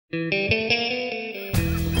Duluth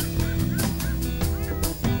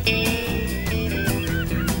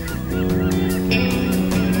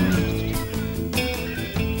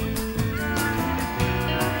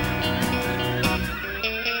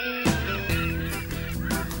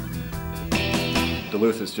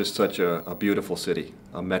is just such a beautiful city,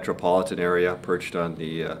 a metropolitan area perched on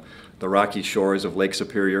the rocky shores of Lake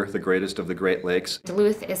Superior, the greatest of the Great Lakes.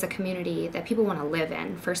 Duluth is a community that people want to live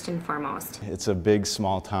in, first and foremost. It's a big,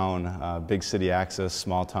 small town, big city access,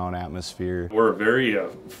 small town atmosphere. We're a very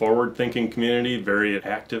forward-thinking community, very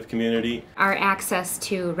active community. Our access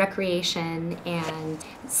to recreation and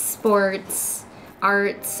sports,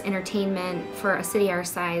 arts, entertainment for a city our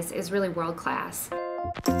size is really world-class.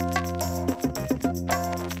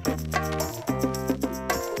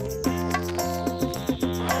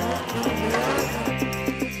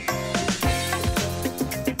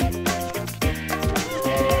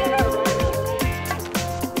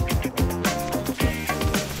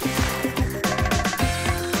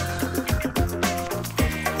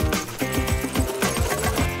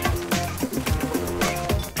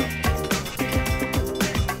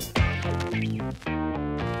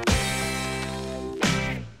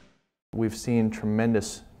 We've seen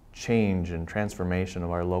tremendous change and transformation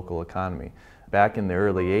of our local economy. Back in the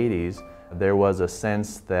early 80s, there was a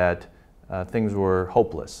sense that things were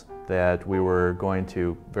hopeless, that we were going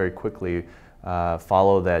to very quickly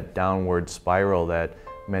follow that downward spiral that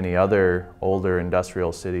many other older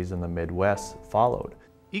industrial cities in the Midwest followed.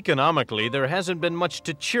 Economically, there hasn't been much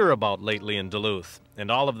to cheer about lately in Duluth, and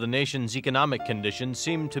all of the nation's economic conditions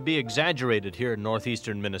seem to be exaggerated here in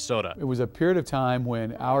northeastern Minnesota. It was a period of time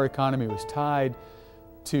when our economy was tied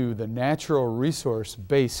to the natural resource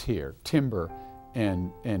base here, timber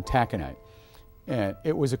and taconite. And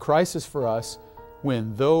it was a crisis for us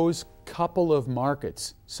when those couple of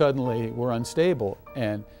markets suddenly were unstable,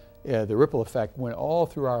 and the ripple effect went all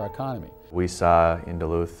through our economy. We saw in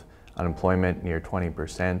Duluth unemployment near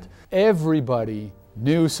 20%. Everybody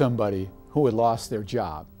knew somebody who had lost their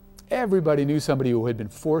job. Everybody knew somebody who had been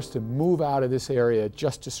forced to move out of this area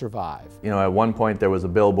just to survive. You know, at one point there was a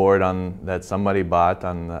billboard that somebody bought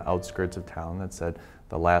on the outskirts of town that said,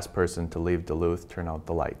 "The last person to leave Duluth, turn out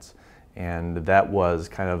the lights." And that was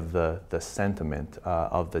kind of the sentiment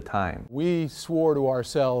of the time. We swore to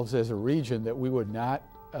ourselves as a region that we would not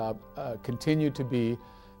continue to be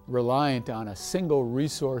reliant on a single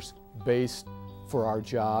resource base for our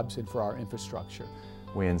jobs and for our infrastructure.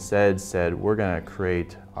 We instead said we're going to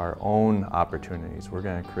create our own opportunities. We're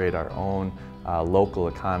going to create our own local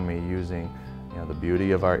economy using the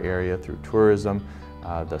beauty of our area through tourism,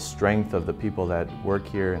 the strength of the people that work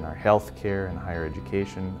here in our healthcare and higher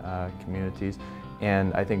education communities,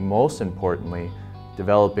 and I think most importantly,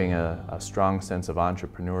 developing a strong sense of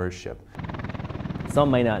entrepreneurship. Some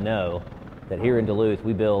may not know that here in Duluth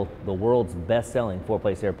we build the world's best-selling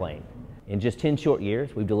four-place airplane. In just 10 short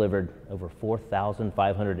years, we've delivered over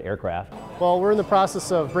 4,500 aircraft. Well, we're in the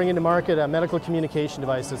process of bringing to market a medical communication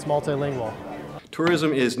device that's multilingual.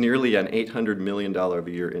 Tourism is nearly an $800 million a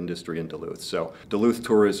year industry in Duluth, so Duluth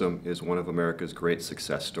tourism is one of America's great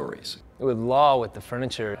success stories. With law, with the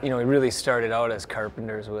furniture, we really started out as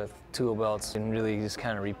carpenters with tool belts and really just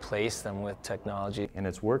kind of replaced them with technology. And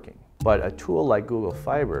it's working. But a tool like Google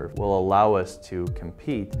Fiber will allow us to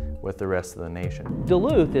compete with the rest of the nation.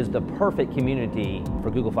 Duluth is the perfect community for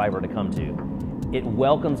Google Fiber to come to. It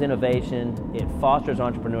welcomes innovation, it fosters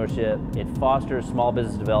entrepreneurship, it fosters small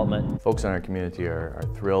business development. Folks in our community are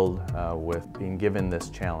thrilled with being given this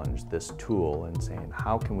challenge, this tool, and saying,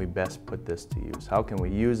 how can we best put this to use? How can we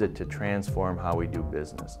use it to transform how we do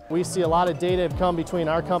business? We see a lot of data come between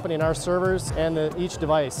our company and our servers and each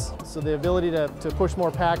device. So the ability to push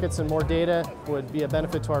more packets and more data would be a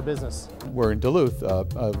benefit to our business. We're in Duluth,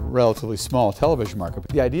 a relatively small television market.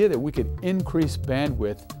 But the idea that we could increase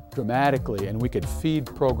bandwidth dramatically and we could feed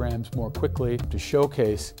programs more quickly to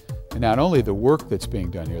showcase not only the work that's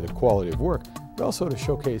being done here, the quality of work, but also to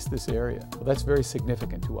showcase this area. Well, that's very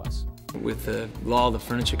significant to us. With the law of the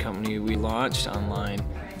furniture company, we launched online.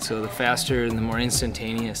 So the faster and the more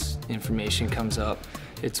instantaneous information comes up,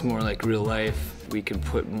 it's more like real life. We can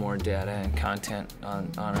put more data and content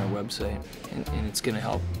on our website, and it's going to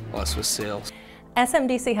help us with sales.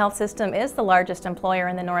 SMDC Health System is the largest employer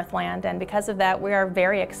in the Northland, and because of that we are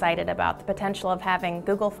very excited about the potential of having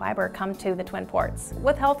Google Fiber come to the Twin Ports.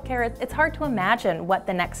 With healthcare, it's hard to imagine what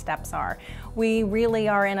the next steps are. We really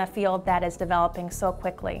are in a field that is developing so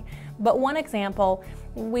quickly, But one example,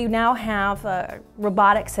 we now have a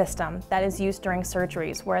robotic system that is used during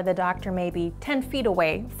surgeries where the doctor may be 10 feet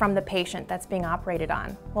away from the patient that's being operated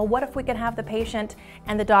on. Well, what if we could have the patient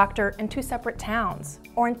and the doctor in 2 separate towns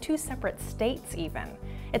or in 2 separate states even?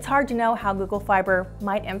 It's hard to know how Google Fiber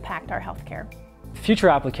might impact our healthcare. Future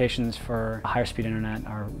applications for higher speed internet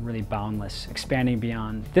are really boundless. Expanding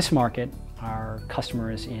beyond this market, our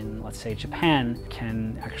customers in, let's say, Japan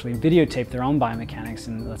can actually videotape their own biomechanics,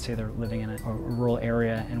 and let's say they're living in a rural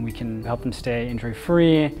area, and we can help them stay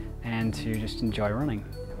injury-free and to just enjoy running.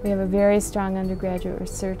 We have a very strong undergraduate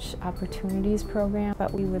research opportunities program,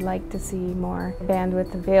 but we would like to see more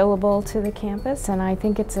bandwidth available to the campus, and I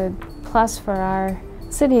think it's a plus for our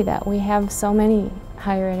city that we have so many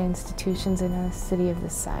higher ed institutions in a city of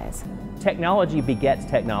this size. Technology begets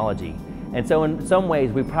technology. And so in some ways,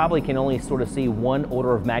 we probably can only sort of see one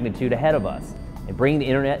order of magnitude ahead of us. And bringing the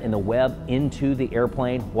internet and the web into the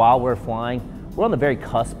airplane while we're flying, we're on the very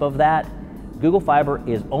cusp of that. Google Fiber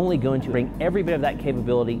is only going to bring every bit of that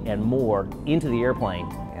capability and more into the airplane.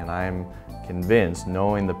 And I'm convinced,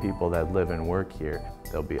 knowing the people that live and work here,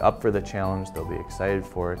 they'll be up for the challenge, they'll be excited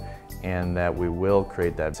for it, and that we will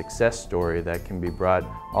create that success story that can be brought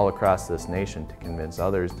all across this nation to convince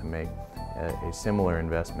others to make a similar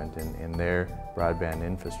investment in their broadband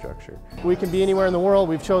infrastructure. We can be anywhere in the world.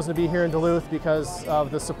 We've chosen to be here in Duluth because of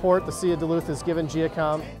the support the City of Duluth has given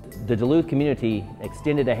GeoCom. The Duluth community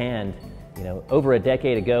extended a hand, over a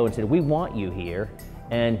decade ago and said, we want you here,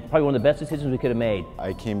 and probably one of the best decisions we could have made.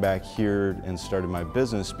 I came back here and started my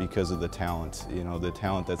business because of the talent, the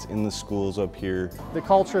talent that's in the schools up here. The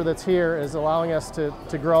culture that's here is allowing us to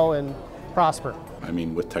grow and prosper. I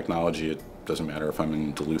mean, with technology, it doesn't matter if I'm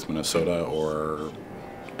in Duluth, Minnesota or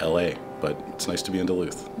LA, but it's nice to be in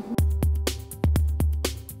Duluth.